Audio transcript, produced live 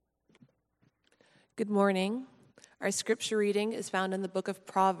Good morning. Our scripture reading is found in the book of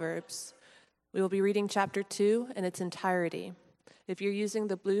Proverbs. We will be reading chapter 2 in its entirety. If you're using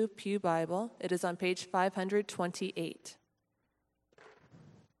the Blue Pew Bible, it is on page 528.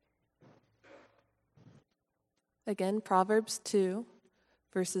 Again, Proverbs 2,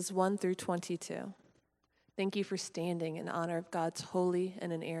 verses 1 through 22. Thank you for standing in honor of God's holy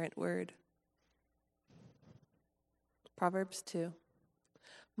and inerrant word. Proverbs 2.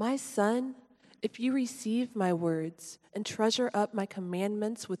 My son, if you receive my words and treasure up my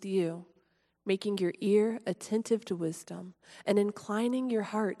commandments with you, making your ear attentive to wisdom and inclining your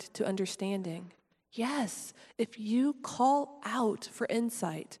heart to understanding, yes, if you call out for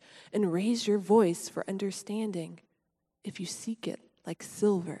insight and raise your voice for understanding, if you seek it like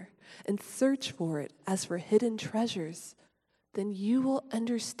silver and search for it as for hidden treasures, then you will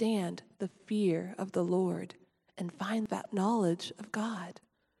understand the fear of the Lord and find that knowledge of God.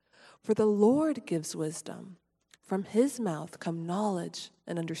 For the Lord gives wisdom. From his mouth come knowledge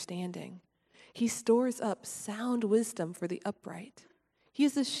and understanding. He stores up sound wisdom for the upright. He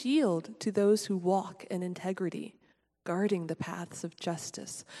is a shield to those who walk in integrity, guarding the paths of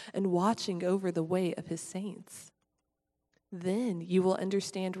justice and watching over the way of his saints. Then you will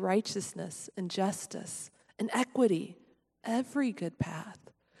understand righteousness and justice and equity, every good path.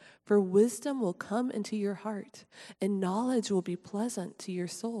 For wisdom will come into your heart, and knowledge will be pleasant to your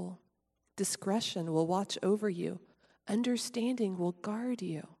soul. Discretion will watch over you. Understanding will guard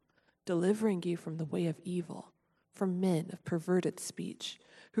you, delivering you from the way of evil, from men of perverted speech,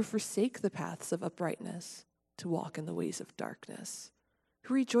 who forsake the paths of uprightness to walk in the ways of darkness,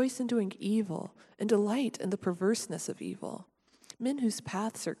 who rejoice in doing evil and delight in the perverseness of evil, men whose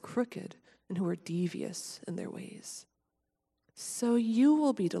paths are crooked and who are devious in their ways. So you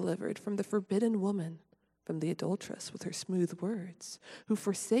will be delivered from the forbidden woman, from the adulteress with her smooth words, who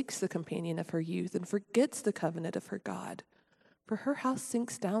forsakes the companion of her youth and forgets the covenant of her God. For her house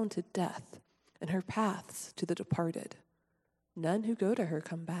sinks down to death, and her paths to the departed. None who go to her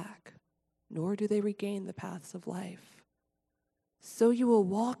come back, nor do they regain the paths of life. So you will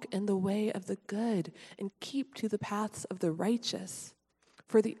walk in the way of the good and keep to the paths of the righteous.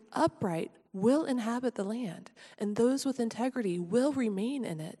 For the upright will inhabit the land, and those with integrity will remain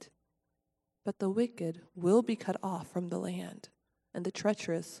in it. But the wicked will be cut off from the land, and the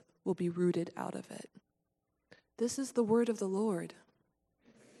treacherous will be rooted out of it. This is the word of the Lord.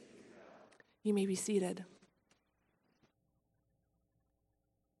 You may be seated.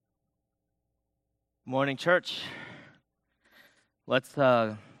 Morning, church. Let's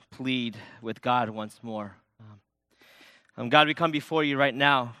plead with God once more. God, we come before you right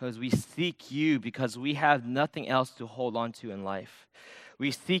now as we seek you because we have nothing else to hold on to in life.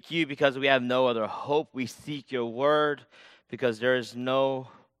 We seek you because we have no other hope. We seek your word because there is no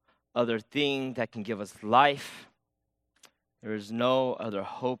other thing that can give us life. There is no other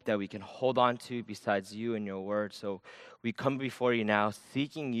hope that we can hold on to besides you and your word. So we come before you now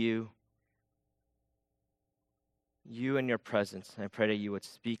seeking you in your presence. And I pray that you would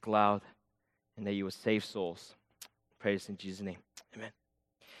speak loud and that you would save souls. Pray this in Jesus' name. Amen.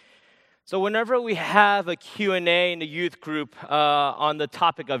 So whenever we have a Q&A in the youth group on the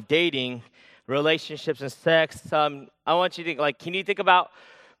topic of dating, relationships, and sex, I want you to think, can you think about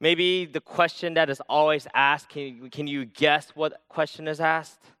maybe the question that is always asked? Can you guess what question is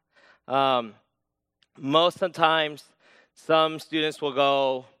asked? Most of the times, some students will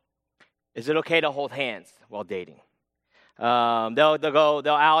go, is it okay to hold hands while dating? They'll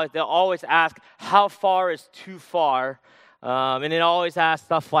always ask, how far is too far? And it always asks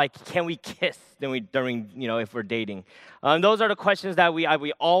stuff like, can we kiss during if we're dating? Those are the questions that we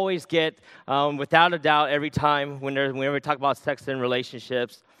always get, without a doubt, every time whenever we talk about sex and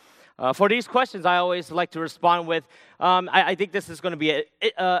relationships. For these questions, I always like to respond with, I think this is going to be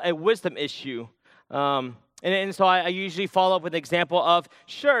a wisdom issue. And so I usually follow up with an example of,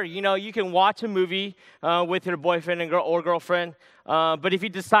 sure, you can watch a movie with your boyfriend or girlfriend, but if you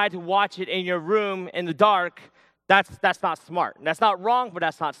decide to watch it in your room in the dark, that's not smart. That's not wrong, but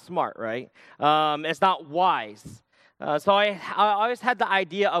that's not smart, right? It's not wise. So I always had the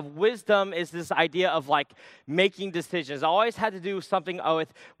idea of wisdom is this idea of making decisions. I always had to do something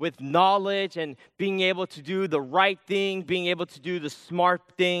with knowledge and being able to do the right thing, being able to do the smart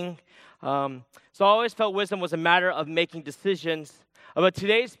thing. So I always felt wisdom was a matter of making decisions. But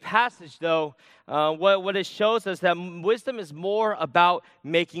today's passage, though, what it shows us that wisdom is more about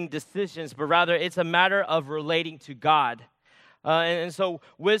making decisions, but rather it's a matter of relating to God. And so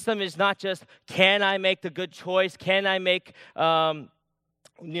wisdom is not just, can I make the good choice? Can I make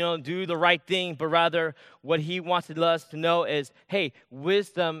do the right thing, but rather what he wants us to know is, hey,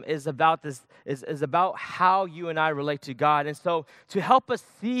 wisdom is about this, is about how you and I relate to God. And so to help us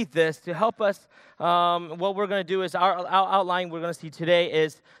see this, to help us, what we're going to do is our outline we're going to see today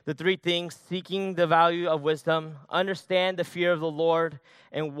is the three things: seeking the value of wisdom, understand the fear of the Lord,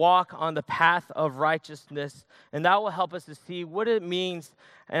 and walk on the path of righteousness. And that will help us to see what it means,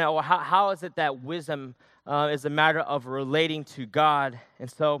 and how is it that wisdom is a matter of relating to God.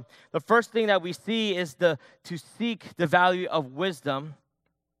 And so the first thing that we see is to seek the value of wisdom.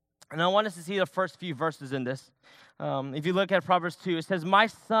 And I want us to see the first few verses in this. If you look at Proverbs 2, it says, "My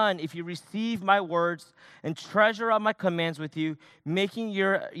son, if you receive my words and treasure up my commands with you, making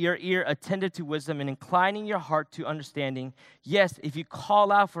your ear attentive to wisdom and inclining your heart to understanding, yes, if you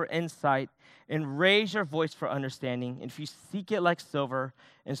call out for insight and raise your voice for understanding, and if you seek it like silver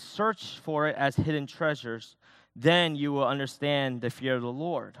and search for it as hidden treasures, then you will understand the fear of the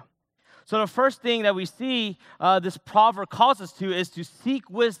Lord." So the first thing that we see this proverb calls us to is to seek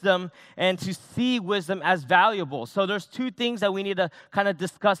wisdom and to see wisdom as valuable. So there's two things that we need to kind of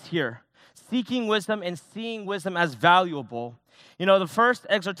discuss here: seeking wisdom and seeing wisdom as valuable. The first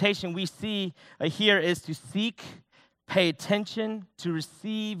exhortation we see here is to seek, pay attention, to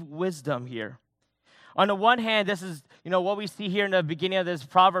receive wisdom here. On the one hand, this is, what we see here in the beginning of this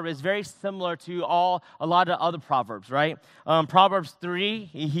proverb is very similar to a lot of other proverbs, right? Proverbs 3,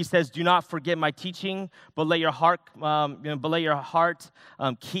 he says, "Do not forget my teaching, but let your heart,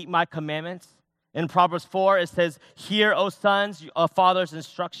 keep my commandments." In Proverbs 4, it says, "Hear, O sons, a father's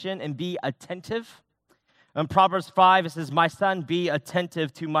instruction, and be attentive." In Proverbs 5, it says, "My son, be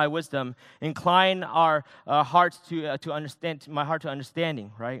attentive to my wisdom. Incline our hearts to understand, my heart to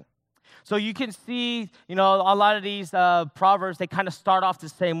understanding," right? So you can see, a lot of these Proverbs, they kind of start off the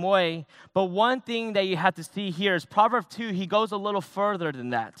same way. But one thing that you have to see here is Proverbs 2, he goes a little further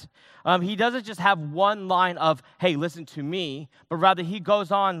than that. He doesn't just have one line of, "Hey, listen to me," but rather he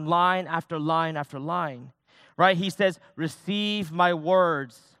goes on line after line after line, right? He says, "Receive my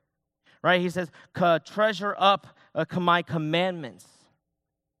words," right? He says, "Treasure up my commandments."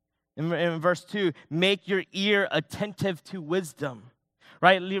 In verse 2, "Make your ear attentive to wisdom."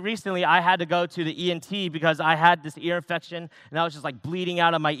 Right, recently I had to go to the ENT because I had this ear infection, and I was just like bleeding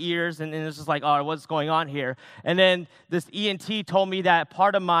out of my ears, and it was just like, oh, what's going on here? And then this ENT told me that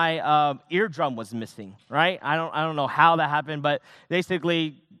part of my eardrum was missing. Right, I don't know how that happened, but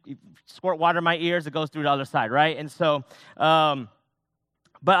basically, you squirt water in my ears, it goes through the other side, right? And so, but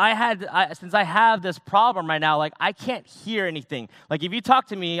since I have this problem right now, like I can't hear anything. Like if you talk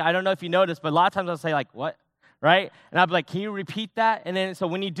to me, I don't know if you noticed, but a lot of times I'll say like, "What?" Right? And I'll be like, "Can you repeat that?" And then, so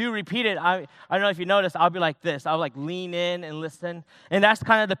when you do repeat it, I don't know if you noticed, I'll be like this. I'll like lean in and listen. And that's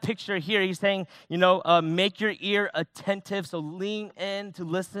kind of the picture here. He's saying, make your ear attentive, so lean in to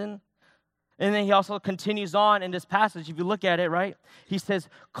listen. And then he also continues on in this passage. If you look at it, right? He says,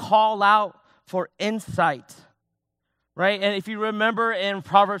 "Call out for insight." Right? And if you remember in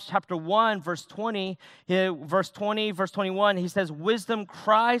Proverbs chapter 1, verse 20, verse 21, he says, "Wisdom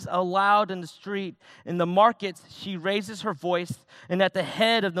cries aloud in the street. In the markets, she raises her voice. And at the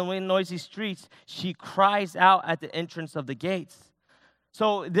head of the noisy streets, she cries out at the entrance of the gates."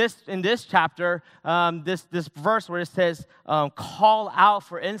 So in this chapter, this verse where it says, "Call out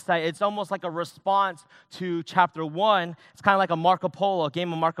for insight," it's almost like a response to chapter 1. It's kind of like a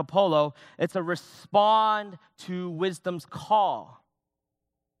game of Marco Polo. It's a respond to wisdom's call.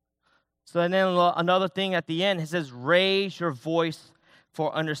 So and then another thing at the end, it says, "Raise your voice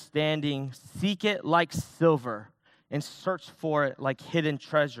for understanding. Seek it like silver and search for it like hidden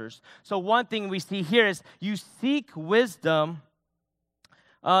treasures." So one thing we see here is you seek wisdom.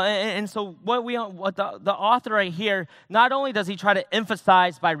 And so what the author right here, not only does he try to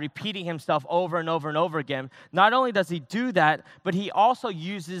emphasize by repeating himself over and over and over again, not only does he do that, but he also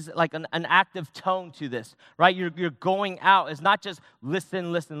uses like an active tone to this, right? You're going out. It's not just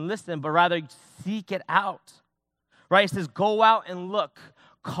listen, but rather seek it out, right? It says go out and look,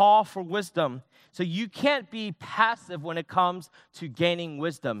 call for wisdom. So you can't be passive when it comes to gaining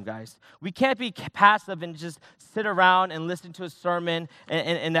wisdom, guys. We can't be passive and just sit around and listen to a sermon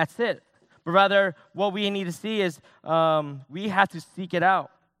and that's it. But rather, what we need to see is we have to seek it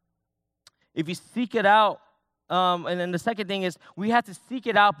out. If you seek it out, and then the second thing is we have to seek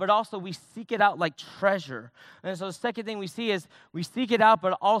it out, but also we seek it out like treasure. And so the second thing we see is we seek it out,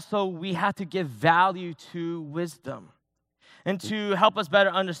 but also we have to give value to wisdom. And to help us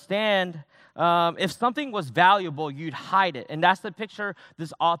better understand, if something was valuable, you'd hide it. And that's the picture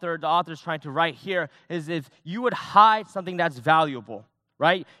the author's trying to write here, is if you would hide something that's valuable,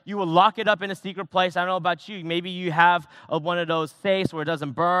 right? You will lock it up in a secret place. I don't know about you. Maybe you have one of those safes where it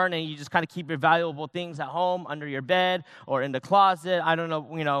doesn't burn, and you just kind of keep your valuable things at home, under your bed, or in the closet. I don't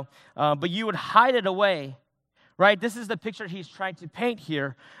know, but you would hide it away, right? This is the picture he's trying to paint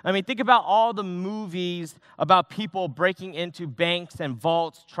here. I mean, think about all the movies about people breaking into banks and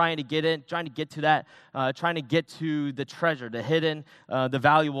vaults, trying to get to the treasure, the hidden, the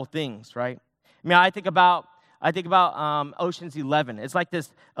valuable things, right? I mean, I think about Ocean's 11. It's like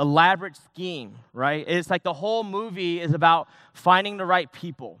this elaborate scheme, right? It's like the whole movie is about finding the right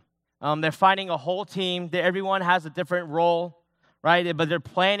people. They're finding a whole team. Everyone has a different role, right? But they're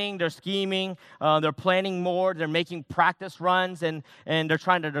planning, they're scheming, they're planning more. They're making practice runs, and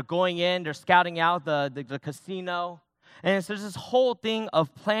they're going in, they're scouting out the casino. And so there's this whole thing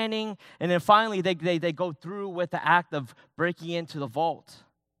of planning, and then finally they go through with the act of breaking into the vault.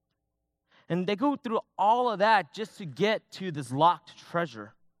 And they go through all of that just to get to this locked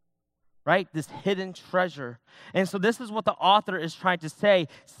treasure, right? This hidden treasure. And so this is what the author is trying to say.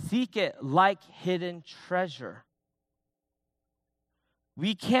 Seek it like hidden treasure.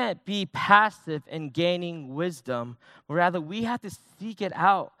 We can't be passive in gaining wisdom. Rather, we have to seek it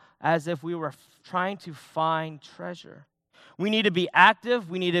out as if we were trying to find treasure. We need to be active.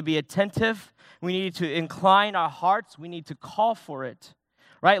 We need to be attentive. We need to incline our hearts. We need to call for it.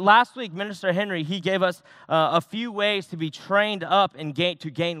 Right? Last week, Minister Henry, he gave us a few ways to be trained up and to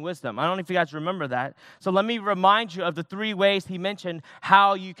gain wisdom. I don't know if you guys remember that. So let me remind you of the 3 ways he mentioned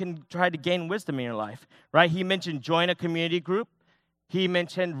how you can try to gain wisdom in your life. Right? He mentioned join a community group. He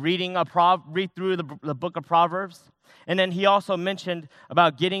mentioned read through the book of Proverbs. And then he also mentioned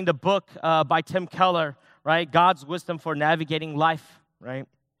about getting the book by Tim Keller, right? God's Wisdom for Navigating Life, right?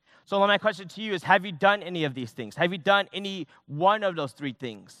 So my question to you is, have you done any of these things? Have you done any one of those 3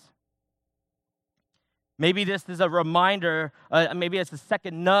 things? Maybe this is a reminder, maybe it's a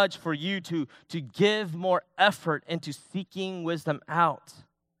second nudge for you to give more effort into seeking wisdom out.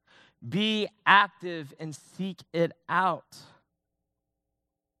 Be active and seek it out.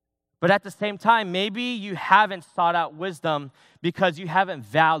 But at the same time, maybe you haven't sought out wisdom because you haven't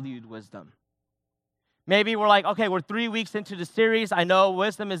valued wisdom. Maybe we're like, okay, we're 3 weeks into the series. I know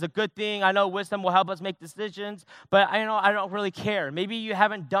wisdom is a good thing. I know wisdom will help us make decisions, but I don't really care. Maybe you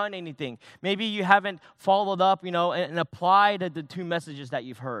haven't done anything. Maybe you haven't followed up, and applied the 2 messages that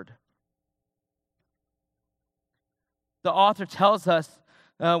you've heard. The author tells us,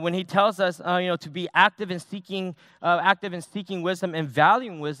 when he tells us, to be active in seeking wisdom and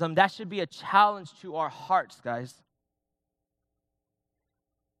valuing wisdom, that should be a challenge to our hearts, guys.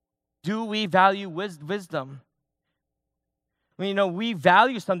 Do we value wisdom? We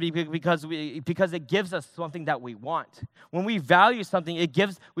value something because it gives us something that we want. When we value something,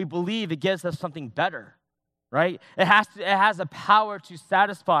 we believe it gives us something better, right? It has a power to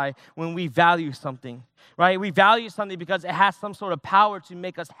satisfy when we value something, right? We value something because it has some sort of power to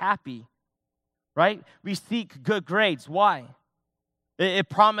make us happy, right? We seek good grades. Why? It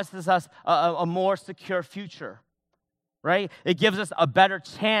promises us a more secure future. Right? It gives us a better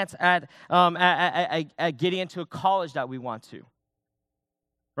chance at getting into a college that we want to.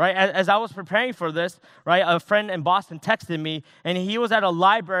 Right? As I was preparing for this, right, a friend in Boston texted me, and he was at a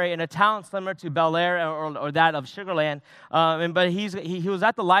library in a town similar to Bel Air or that of Sugar Land. But he was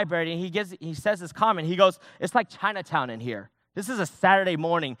at the library, and he says this comment. He goes, "It's like Chinatown in here. This is a Saturday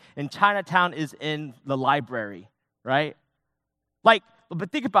morning, and Chinatown is in the library." Right? But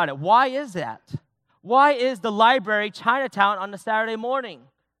think about it. Why is that? Why is the library Chinatown on a Saturday morning?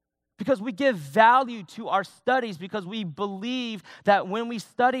 Because we give value to our studies, because we believe that when we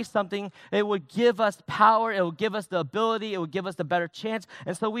study something, it would give us power, it will give us the ability, it will give us the better chance,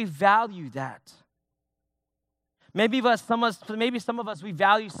 and so we value that. Maybe some of us, we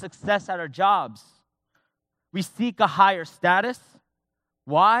value success at our jobs. We seek a higher status.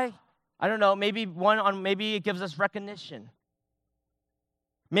 Why? I don't know, maybe it gives us recognition.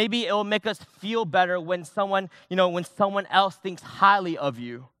 Maybe it will make us feel better when someone else thinks highly of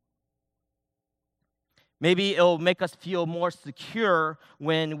you. Maybe it will make us feel more secure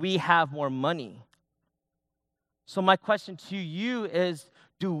when we have more money. So my question to you is,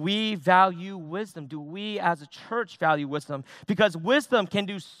 do we value wisdom? Do we as a church value wisdom? Because wisdom can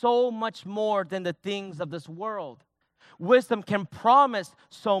do so much more than the things of this world. Wisdom can promise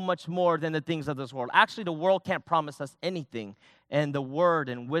so much more than the things of this world. Actually, the world can't promise us anything, and the word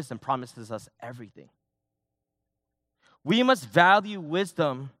and wisdom promises us everything. We must value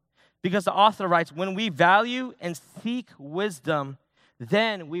wisdom because the author writes, when we value and seek wisdom,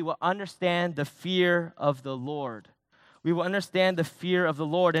 then we will understand the fear of the Lord. We will understand the fear of the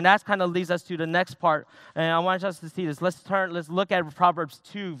Lord. And that kind of leads us to the next part. And I want us to see this. Let's look at Proverbs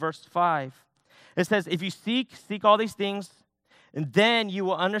 2, verse 5. It says, if you seek all these things, and then you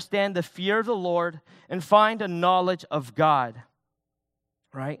will understand the fear of the Lord and find a knowledge of God.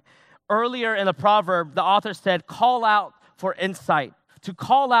 Right? Earlier in the proverb, the author said, call out for insight, to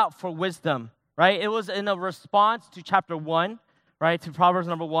call out for wisdom. Right? It was in a response to chapter 1, right? To Proverbs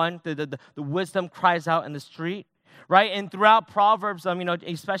number 1, the wisdom cries out in the street. Right? And throughout Proverbs,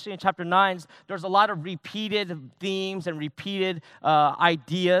 especially in chapter 9, there's a lot of repeated themes and repeated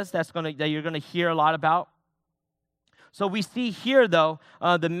ideas that you're going to hear a lot about. So we see here, though,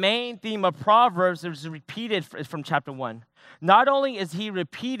 the main theme of Proverbs is repeated from chapter 1. Not only is he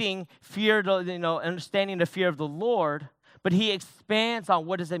repeating understanding the fear of the Lord, but he expands on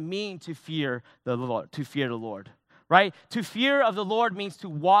what does it mean to fear the Lord. Right? To fear of the Lord means to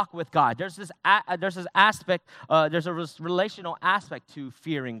walk with God. There's this aspect, there's a relational aspect to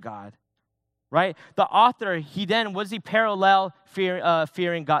fearing God. Right? The author, what does he parallel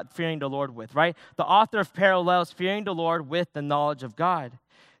fearing God, fearing the Lord with? Right? The author parallels fearing the Lord with the knowledge of God.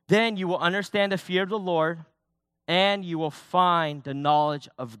 Then you will understand the fear of the Lord, and you will find the knowledge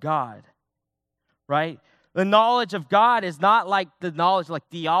of God. Right? The knowledge of God is not like the knowledge like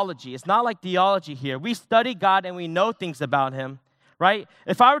theology. It's not like theology here. We study God and we know things about him, right?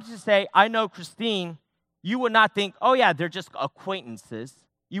 If I were to say, I know Christine, you would not think, oh yeah, they're just acquaintances.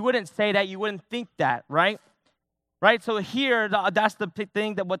 You wouldn't say that. You wouldn't think that, right? Right? So here, that's the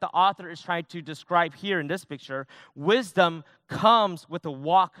thing that what the author is trying to describe here in this picture. Wisdom comes with a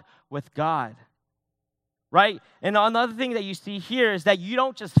walk with God, right? And another thing that you see here is that you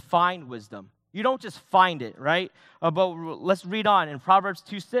don't just find wisdom. You don't just find it, right? But let's read on. In Proverbs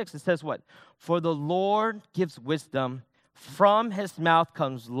 2:6, it says what? For the Lord gives wisdom. From his mouth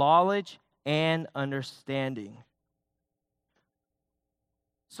comes knowledge and understanding.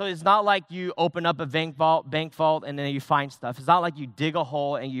 So it's not like you open up a bank vault, and then you find stuff. It's not like you dig a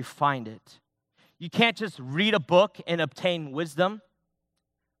hole and you find it. You can't just read a book and obtain wisdom,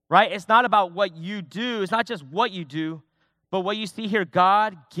 right? It's not about what you do. It's not just what you do, but what you see here,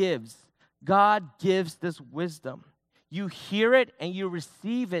 God gives. God gives this wisdom. You hear it and you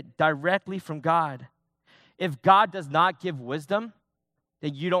receive it directly from God. If God does not give wisdom,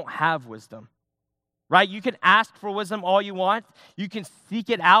 then you don't have wisdom, right? You can ask for wisdom all you want. You can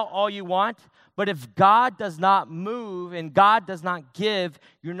seek it out all you want. But if God does not move and God does not give,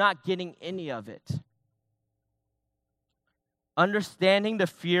 you're not getting any of it. Understanding the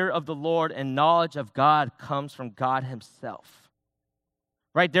fear of the Lord and knowledge of God comes from God himself.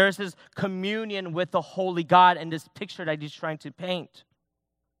 Right, there's this communion with the holy God and this picture that he's trying to paint.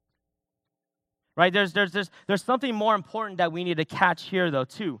 Right, there's something more important that we need to catch here, though,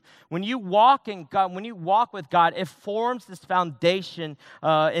 too. When you walk in God, when you walk with God, it forms this foundation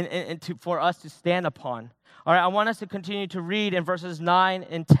for us to stand upon. All right, I want us to continue to read in verses 9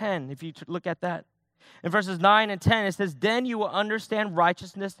 and 10. If you look at that. In verses 9 and 10, it says, then you will understand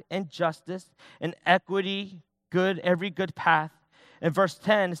righteousness and justice and equity, every good path. In verse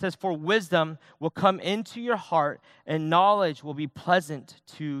 10, it says, for wisdom will come into your heart, and knowledge will be pleasant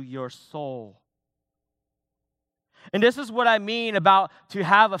to your soul. And this is what I mean about to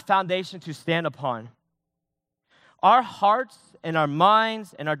have a foundation to stand upon. Our hearts and our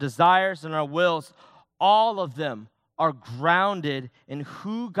minds and our desires and our wills, all of them are grounded in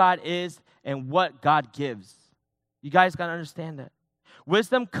who God is and what God gives. You guys got to understand that.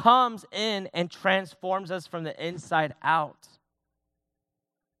 Wisdom comes in and transforms us from the inside out.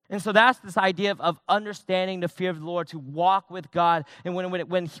 And so that's this idea of understanding the fear of the Lord, to walk with God. And when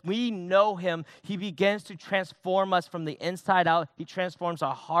we know him, he begins to transform us from the inside out. He transforms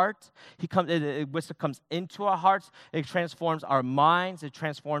our heart. Wisdom comes into our hearts. It transforms our minds. It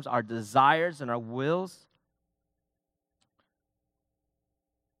transforms our desires and our wills.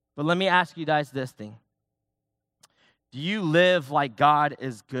 But let me ask you guys this thing. Do you live like God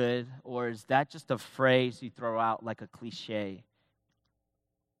is good, or is that just a phrase you throw out like a cliche?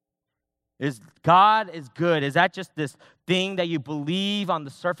 Is God is good? Is that just this thing that you believe on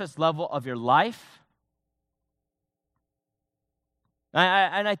the surface level of your life?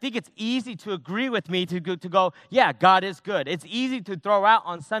 And I think it's easy to agree with me to go, yeah, God is good. It's easy to throw out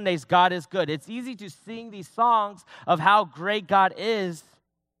on Sundays, God is good. It's easy to sing these songs of how great God is.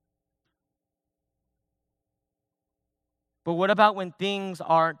 But what about when things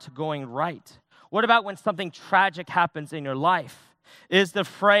aren't going right? What about when something tragic happens in your life? Is the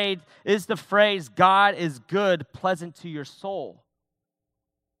phrase God is good pleasant to your soul?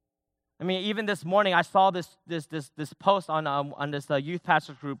 I mean, even this morning I saw this post on this youth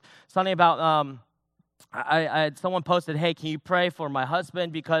pastor group, something about someone posted, hey, can you pray for my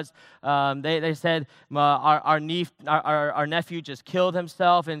husband because they said our nephew just killed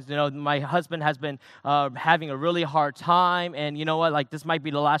himself, and my husband has been having a really hard time, and you know what, like this might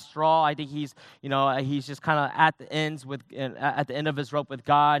be the last straw. I think he's just kind of at the end of his rope with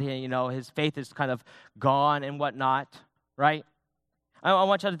God. His faith is kind of gone and whatnot, right? I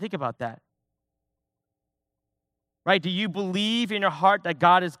want you to think about that. Right? Do you believe in your heart that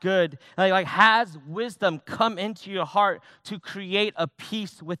God is good? Like has wisdom come into your heart to create a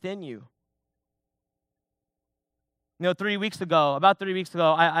peace within you? About 3 weeks ago,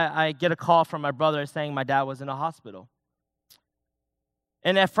 I get a call from my brother saying my dad was in a hospital.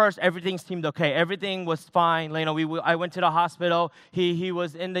 And at first, everything seemed okay. Everything was fine. I went to the hospital. He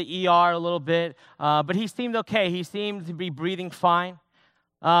was in the ER a little bit, but he seemed okay. He seemed to be breathing fine.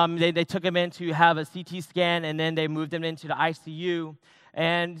 They took him in to have a CT scan, and then they moved him into the ICU.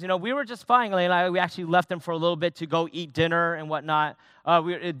 And, we were just fine. We actually left him for a little bit to go eat dinner and whatnot.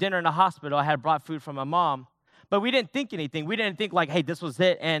 We were at dinner in the hospital. I had brought food from my mom. But we didn't think anything. We didn't think hey, this was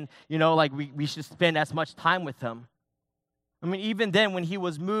it, and, we should spend as much time with him. I mean, even then, when he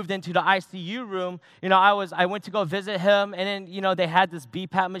was moved into the ICU room, I went to go visit him, and then, they had this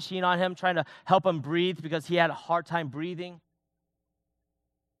BPAP machine on him trying to help him breathe because he had a hard time breathing.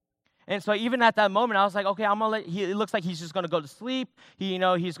 And so even at that moment, I was like, okay, it looks like he's just going to go to sleep.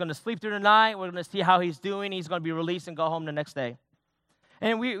 He's going to sleep through the night. We're going to see how he's doing. He's going to be released and go home the next day.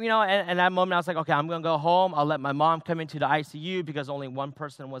 And and that moment, I was like, okay, I'm going to go home. I'll let my mom come into the ICU because only one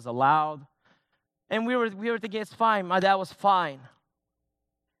person was allowed. And we were thinking it's fine. My dad was fine.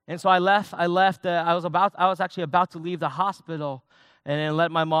 And so I left. I was actually about to leave the hospital and then let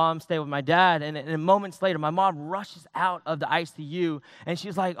my mom stay with my dad. And moments later, my mom rushes out of the ICU, and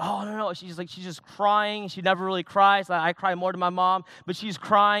she's like, oh, no. She's just crying. She never really cries. I cry more than my mom, but she's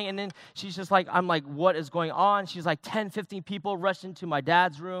crying. And then she's just like, I'm like, what is going on? She's like, 10, 15 people rush into my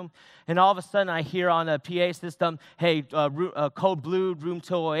dad's room. And all of a sudden, I hear on the PA system, hey, code blue, room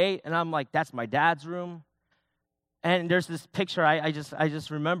 208. And I'm like, that's my dad's room. And there's this picture I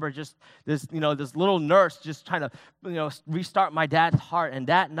just remember just this this little nurse just trying to restart my dad's heart. And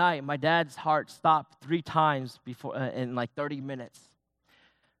that night my dad's heart stopped 3 times before in 30 minutes.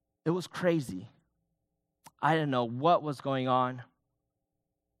 It was crazy. I didn't know what was going on.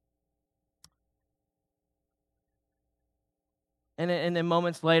 And then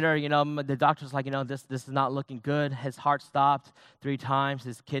moments later, the doctor's like, this is not looking good. His heart stopped 3 times.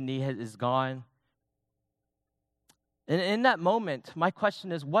 His kidney is gone. And in that moment, my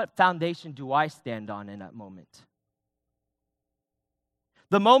question is, what foundation do I stand on in that moment?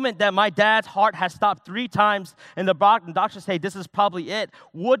 The moment that my dad's heart has stopped 3 times and the doctors say this is probably it,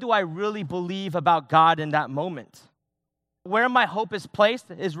 what do I really believe about God in that moment? Where my hope is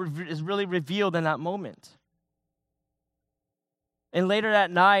placed is really revealed in that moment. And later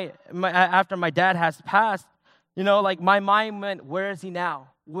that night, after my dad has passed, my mind went, where is he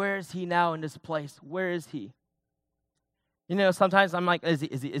now? Where is he now in this place? Where is he? Sometimes I'm like, is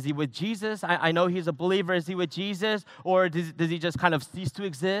he with Jesus? I know he's a believer. Is he with Jesus? Or does he just kind of cease to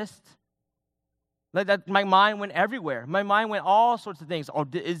exist? My mind went everywhere. My mind went all sorts of things. Or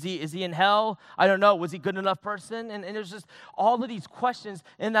is he in hell? I don't know. Was he a good enough person? And there's just all of these questions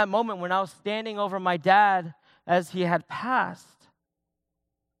in that moment when I was standing over my dad as he had passed.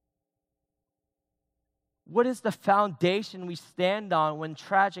 What is the foundation we stand on when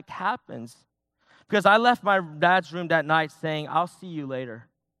tragic happens? Because I left my dad's room that night saying, I'll see you later.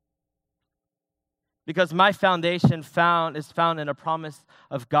 Because my foundation is found in a promise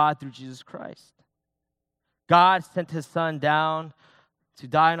of God through Jesus Christ. God sent his son down to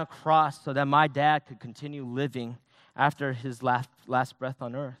die on a cross so that my dad could continue living after his last breath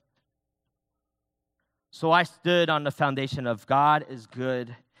on earth. So I stood on the foundation of God is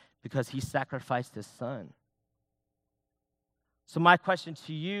good because he sacrificed his son. So my question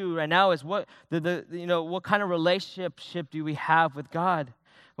to you right now is, what kind of relationship do we have with God?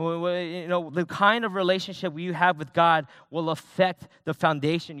 The kind of relationship you have with God will affect the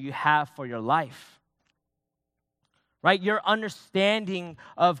foundation you have for your life. Right? Your understanding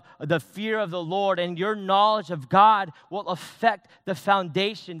of the fear of the Lord and your knowledge of God will affect the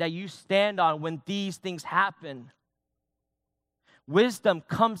foundation that you stand on when these things happen. Wisdom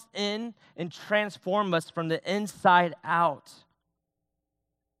comes in and transforms us from the inside out.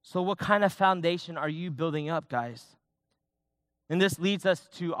 So what kind of foundation are you building up, guys? And this leads us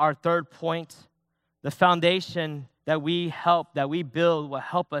to our third point. The foundation that we build will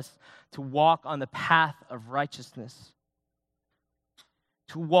help us to walk on the path of righteousness.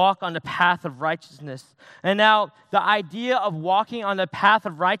 to walk on the path of righteousness. And now, the idea of walking on the path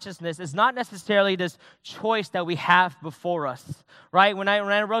of righteousness is not necessarily this choice that we have before us, right? When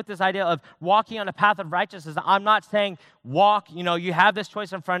I wrote this idea of walking on the path of righteousness, I'm not saying walk, you have this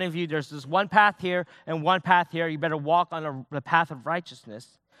choice in front of you. There's this one path here and one path here. You better walk on the path of righteousness,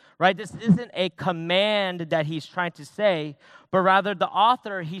 right? This isn't a command that he's trying to say, but rather the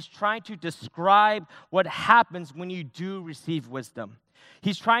author, he's trying to describe what happens when you do receive wisdom.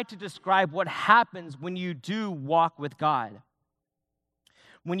 He's trying to describe what happens when you do walk with God.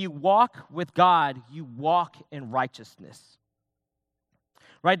 When you walk with God, you walk in righteousness.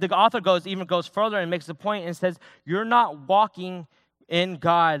 Right? The author even goes further and makes a point and says, you're not walking in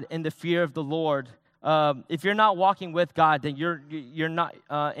God in the fear of the Lord. If you're not walking with God, then you're not.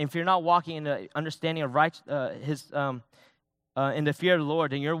 If you're not walking in the understanding of in the fear of the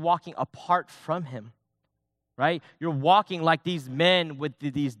Lord, then you're walking apart from Him. Right? You're walking like these men with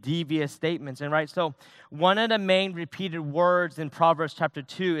these devious statements. And right, so one of the main repeated words in Proverbs chapter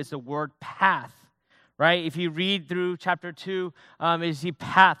 2 is the word path. Right? If you read through chapter 2, you see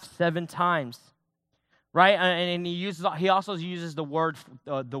path 7 times. Right? And he also uses the word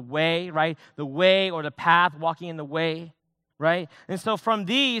the way, right? The way or the path, walking in the way. Right? And so from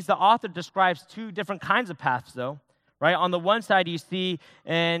these, the author describes 2 different kinds of paths, though. Right? On the one side, you see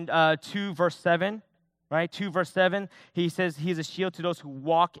in 2 verse 7, right? 2 verse 7, he says he's a shield to those who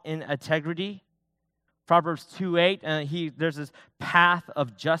walk in integrity. Proverbs 2:8, there's this path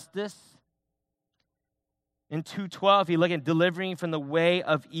of justice. In 2:12, he look at delivering from the way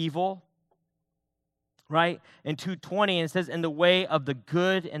of evil. Right? In 2:20, it says in the way of the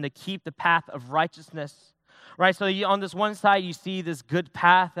good and to keep the path of righteousness. Right? So on this one side, you see this good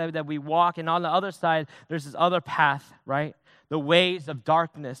path that we walk, and on the other side, there's this other path, right? The ways of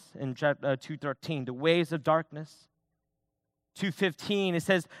darkness in 2:13, the ways of darkness. 2:15, it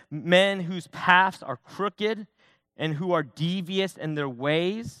says, men whose paths are crooked and who are devious in their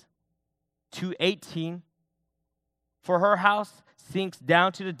ways. 2:18, for her house sinks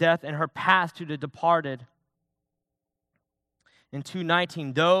down to the death and her path to the departed. In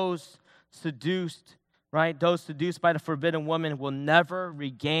 2:19, those seduced by the forbidden woman will never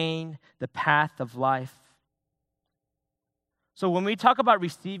regain the path of life. So when we talk about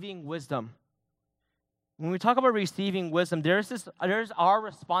receiving wisdom, there's our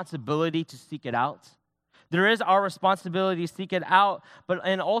responsibility to seek it out. There is our responsibility to seek it out, but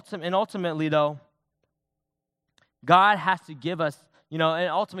ultimately though, God has to give us,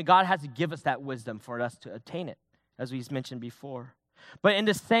 God has to give us that wisdom for us to obtain it, as we mentioned before. But in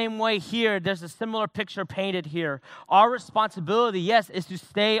the same way here, there's a similar picture painted here. Our responsibility, yes, is to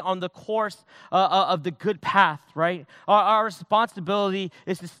stay on the course of the good path, right? Our responsibility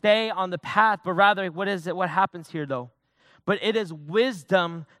is to stay on the path, but rather, what is it? What happens here, though? But it is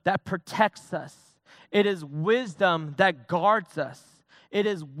wisdom that protects us. It is wisdom that guards us. It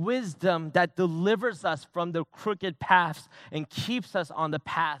is wisdom that delivers us from the crooked paths and keeps us on the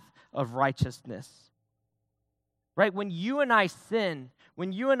path of righteousness. Right? When you and I sin,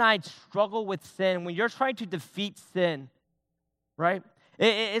 when you and I struggle with sin, when you're trying to defeat sin, right?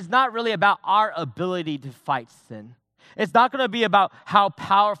 It's not really about our ability to fight sin. It's not going to be about how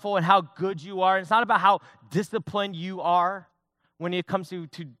powerful and how good you are. It's not about how disciplined you are when it comes to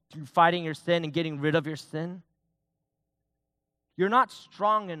fighting your sin and getting rid of your sin. You're not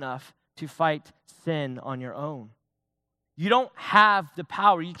strong enough to fight sin on your own. You don't have the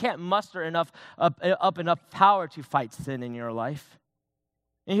power. You can't muster enough power to fight sin in your life.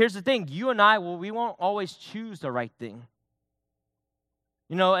 And here's the thing. You and I, we won't always choose the right thing.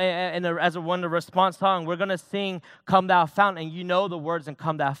 And as one of the response song, we're going to sing Come Thou Fount, and you know the words in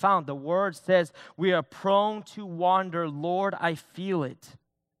Come Thou Fount. The word says, we are prone to wander. Lord, I feel it.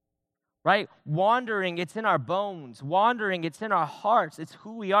 Right? Wandering, it's in our bones. Wandering, it's in our hearts. It's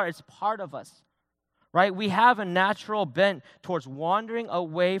who we are. It's part of us. Right? We have a natural bent towards wandering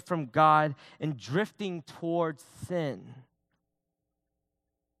away from God and drifting towards sin.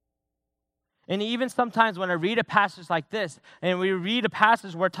 And even sometimes when I read a passage like this, and we read a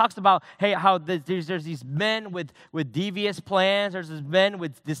passage where it talks about, hey, how there's these men with devious plans, there's these men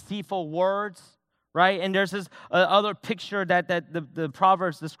with deceitful words, right? And there's this other picture that the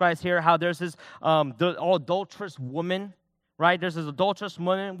Proverbs describes here, how there's this adulterous woman, right? There's this adulterous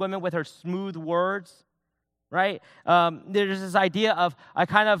woman with her smooth words, right? There's this idea of, I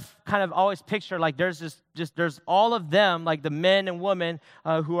kind of always picture like there's all of them, like the men and women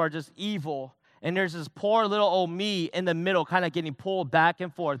who are just evil. And there's this poor little old me in the middle, kind of getting pulled back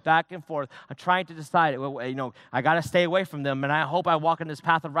and forth. I'm trying to decide, I got to stay away from them, and I hope I walk in this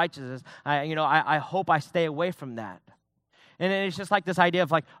path of righteousness. I hope I stay away from that. And then it's just like this idea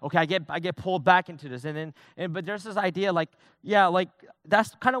of like, okay, I get pulled back into this. But there's this idea like, yeah, like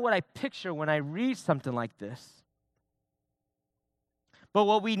that's kind of what I picture when I read something like this. But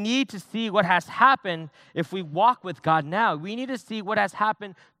what we need to see what has happened if we walk with God now. We need to see what has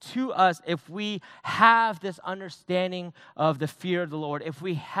happened to us if we have this understanding of the fear of the Lord, if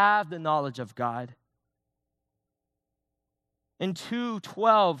we have the knowledge of God. In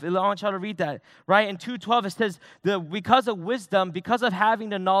 2:12, I want y'all to read that, right? In 2:12, it says, because of wisdom, because of having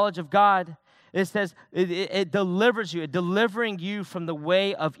the knowledge of God, it says it delivers you, delivering you from the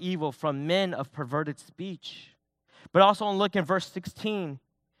way of evil, from men of perverted speech. But also look in verse 16.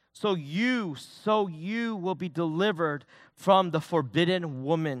 So you will be delivered from the forbidden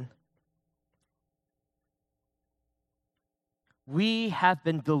woman. We have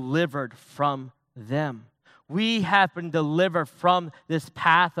been delivered from them. We have been delivered from this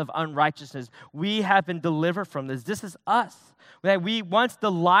path of unrighteousness. We have been delivered from this. This is us. We once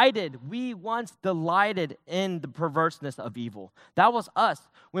delighted in the perverseness of evil. That was us.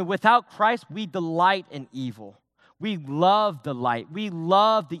 Without Christ, we delight in evil. We love the light. We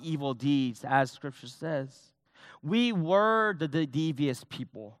love the evil deeds, as Scripture says. We were the devious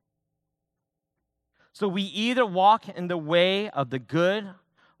people. So we either walk in the way of the good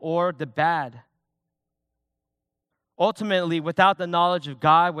or the bad. Ultimately, without the knowledge of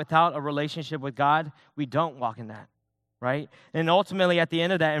God, without a relationship with God, we don't walk in that, right? And ultimately, at the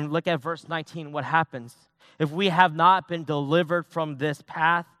end of that, and look at verse 19, what happens? If we have not been delivered from this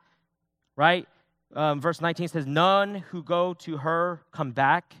path, right? Verse 19 says, none who go to her come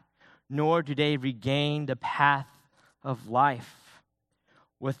back, nor do they regain the path of life.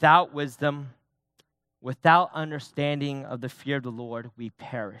 Without wisdom, without understanding of the fear of the Lord, we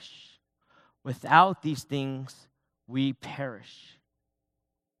perish. Without these things, we perish.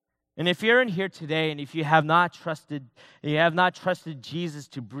 And if you're in here today and if you have not trusted Jesus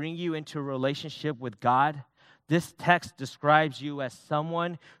to bring you into a relationship with God, this text describes you as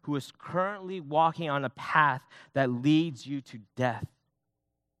someone who is currently walking on a path that leads you to death.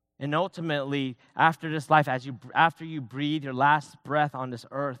 And ultimately, after this life, after you breathe your last breath on this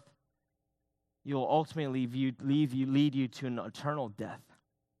earth, you'll ultimately lead you to an eternal death.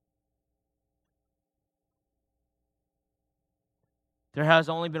 There has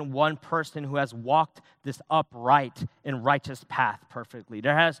only been one person who has walked this upright and righteous path perfectly.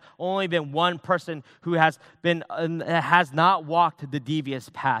 There has only been one person who has not walked the devious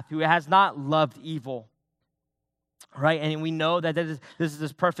path, who has not loved evil. Right? And we know that this is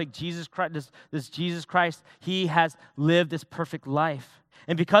this perfect Jesus Christ, this Jesus Christ, he has lived this perfect life.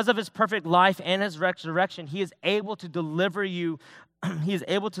 And because of his perfect life and his resurrection, he is able to deliver you. He is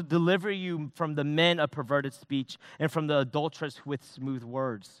able to deliver you from the men of perverted speech and from the adulteress with smooth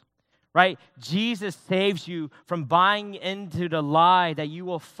words. Right? Jesus saves you from buying into the lie that you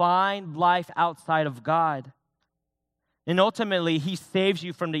will find life outside of God. And ultimately, he saves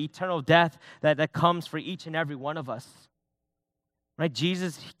you from the eternal death that comes for each and every one of us. Right?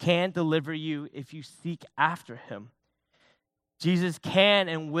 Jesus can deliver you if you seek after him. Jesus can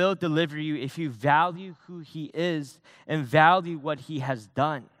and will deliver you if you value who he is and value what he has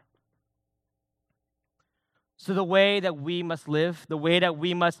done. So the way that we must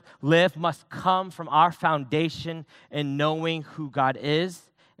live must come from our foundation in knowing who God is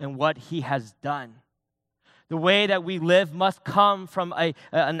and what he has done. The way that we live must come from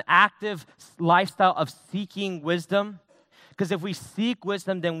an active lifestyle of seeking wisdom. Because if we seek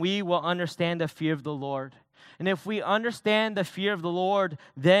wisdom, then we will understand the fear of the Lord. And if we understand the fear of the Lord,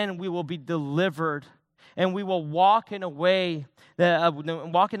 then we will be delivered, and we will walk in a way of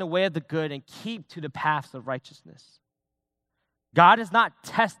the good and keep to the paths of righteousness. God is not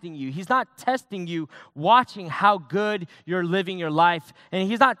testing you. He's not testing you, watching how good you're living your life, and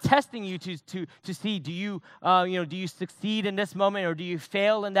he's not testing you to see do you succeed in this moment or do you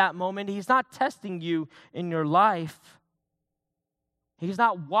fail in that moment. He's not testing you in your life. He's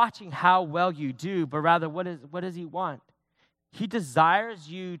not watching how well you do, but rather what does he want? He desires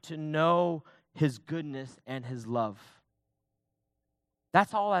you to know his goodness and his love.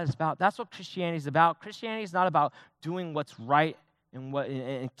 That's all that is about. That's what Christianity is about. Christianity is not about doing what's right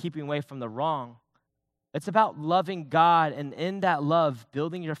and keeping away from the wrong. It's about loving God, and in that love,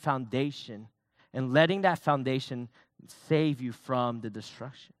 building your foundation and letting that foundation save you from the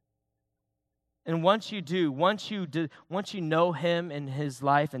destruction. And once you know him and his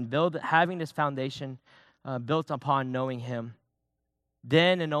life and having this foundation built upon knowing him,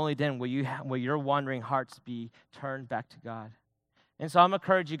 then and only then will your wandering hearts be turned back to God. And so I'm going to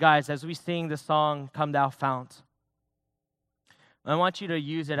encourage you guys as we sing the song, Come Thou Fount. I want you to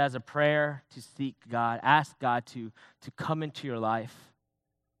use it as a prayer to seek God. Ask God to come into your life.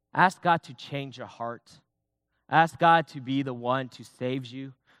 Ask God to change your heart. Ask God to be the one to save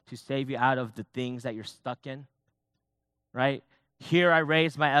you out of the things that you're stuck in, right? Here I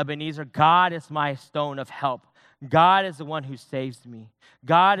raise my Ebenezer. God is my stone of help. God is the one who saves me.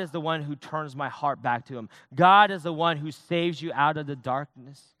 God is the one who turns my heart back to him. God is the one who saves you out of the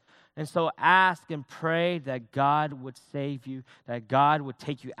darkness. And so ask and pray that God would save you, that God would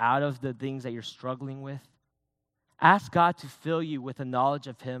take you out of the things that you're struggling with. Ask God to fill you with a knowledge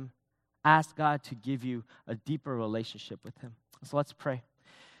of him. Ask God to give you a deeper relationship with him. So let's pray.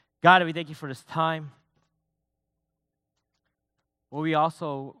 God, we thank you for this time. Well, we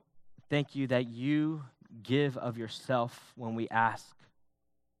also thank you that you give of yourself when we ask.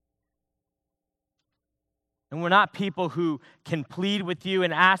 And we're not people who can plead with you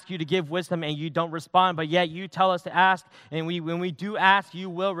and ask you to give wisdom and you don't respond, but yet you tell us to ask, and when we do ask, you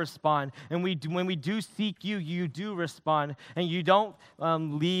will respond. And when we do seek you, you do respond. And you don't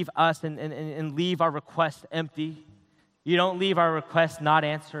leave us and leave our requests empty. You don't leave our requests not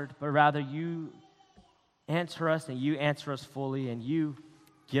answered, but rather you answer us and you answer us fully, and you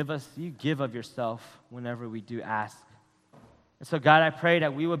give of yourself whenever we do ask. And so, God, I pray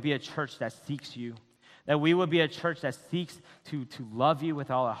that we would be a church that seeks you. That we would be a church that seeks to love you with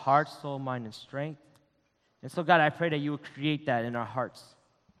all our heart, soul, mind, and strength. And so, God, I pray that you would create that in our hearts.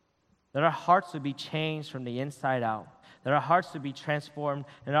 That our hearts would be changed from the inside out. That our hearts would be transformed,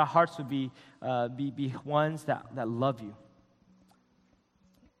 and our hearts would be ones that love you.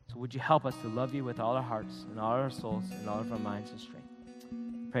 So would you help us to love you with all our hearts and all our souls and all of our minds and strength?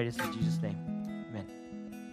 Pray this in Jesus' name. Amen.